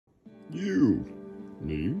You.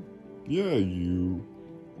 Me? Yeah, you.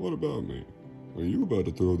 What about me? Are you about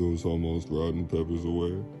to throw those almost rotten peppers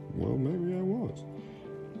away? Well, maybe I was.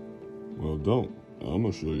 Well, don't. I'm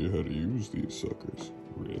gonna show you how to use these suckers.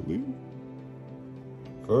 Really?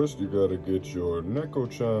 First, you gotta get your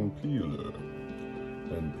Neko-chan peeler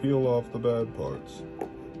and peel off the bad parts.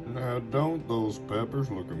 Now, don't those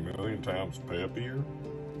peppers look a million times peppier?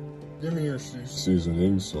 Give me your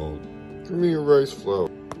seasoning salt. Give me your rice flour.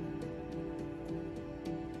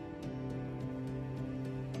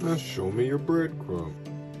 Now show me your breadcrumb.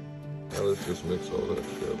 Now let's just mix all that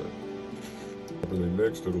together. Properly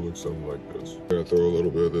mixed, it'll look something like this. I'm gonna throw a little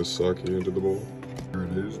bit of this sake into the bowl. Here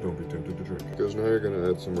it is, don't be tempted to drink it. Because now you're gonna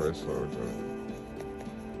add some rice flour to it.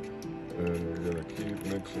 And you're gonna keep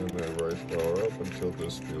mixing that rice flour up until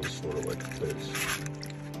this feels sort of like a paste.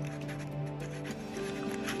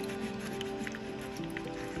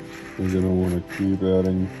 You're gonna wanna keep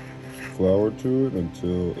adding flour to it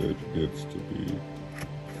until it gets to be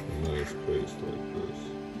a nice paste like this.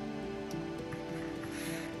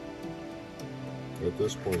 At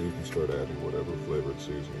this point, you can start adding whatever flavored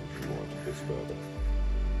seasonings you want to this batter.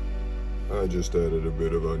 I just added a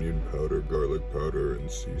bit of onion powder, garlic powder, and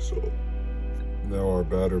sea salt. Now our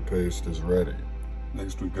batter paste is ready.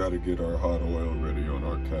 Next, we've got to get our hot oil ready on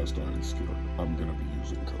our cast iron skillet. I'm going to be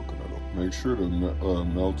using coconut oil. Make sure to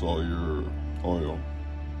melt all your oil.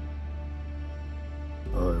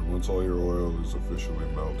 Alright, once all your oil is officially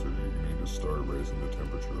melted, you need to start raising the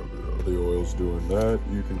temperature of it. While the oil's doing that,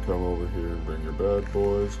 you can come over here and bring your bad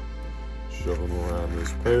boys, shove them around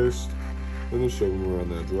this paste, and then shove them around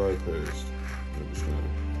that dry paste. Understand?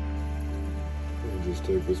 And just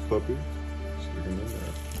take this puppy, stick him in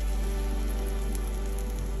there.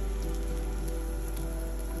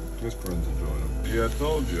 His friends enjoy him. Yeah, I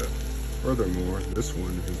told you. Furthermore, this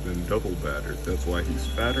one has been double battered. That's why he's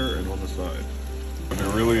fatter and on the side.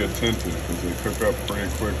 They're really attentive because they cook up pretty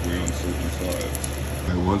quickly on certain sides.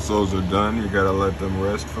 And once those are done, you gotta let them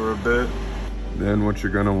rest for a bit. Then what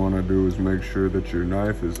you're gonna wanna do is make sure that your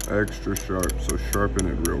knife is extra sharp, so sharpen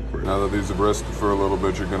it real quick. Now that these have rested for a little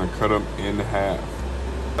bit, you're gonna cut them in half.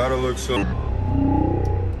 Gotta look so...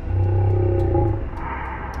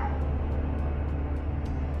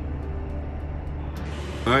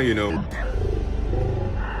 Now you know.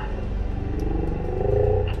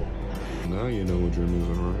 Now you know what you're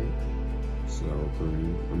missing, right? Sour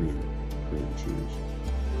cream, cream cheese.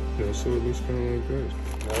 Yeah, so it looks kind of like this.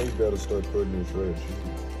 Now you gotta start putting your shredded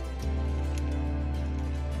cheese.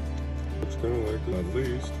 It's kind of like, at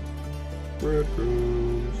least,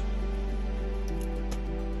 breadcrumbs.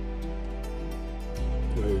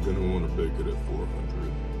 Now you're gonna want to bake it at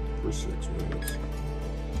 400 for 6 minutes.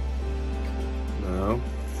 Now,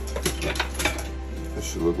 it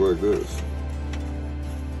should look like this.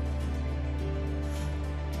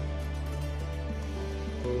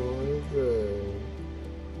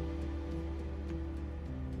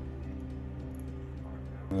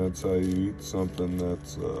 That's how you eat something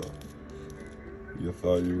that's you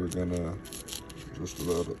thought you were gonna just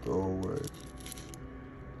about to throw away.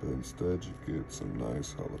 But instead you get some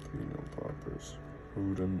nice jalapeno poppers.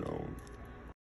 Who'd have known?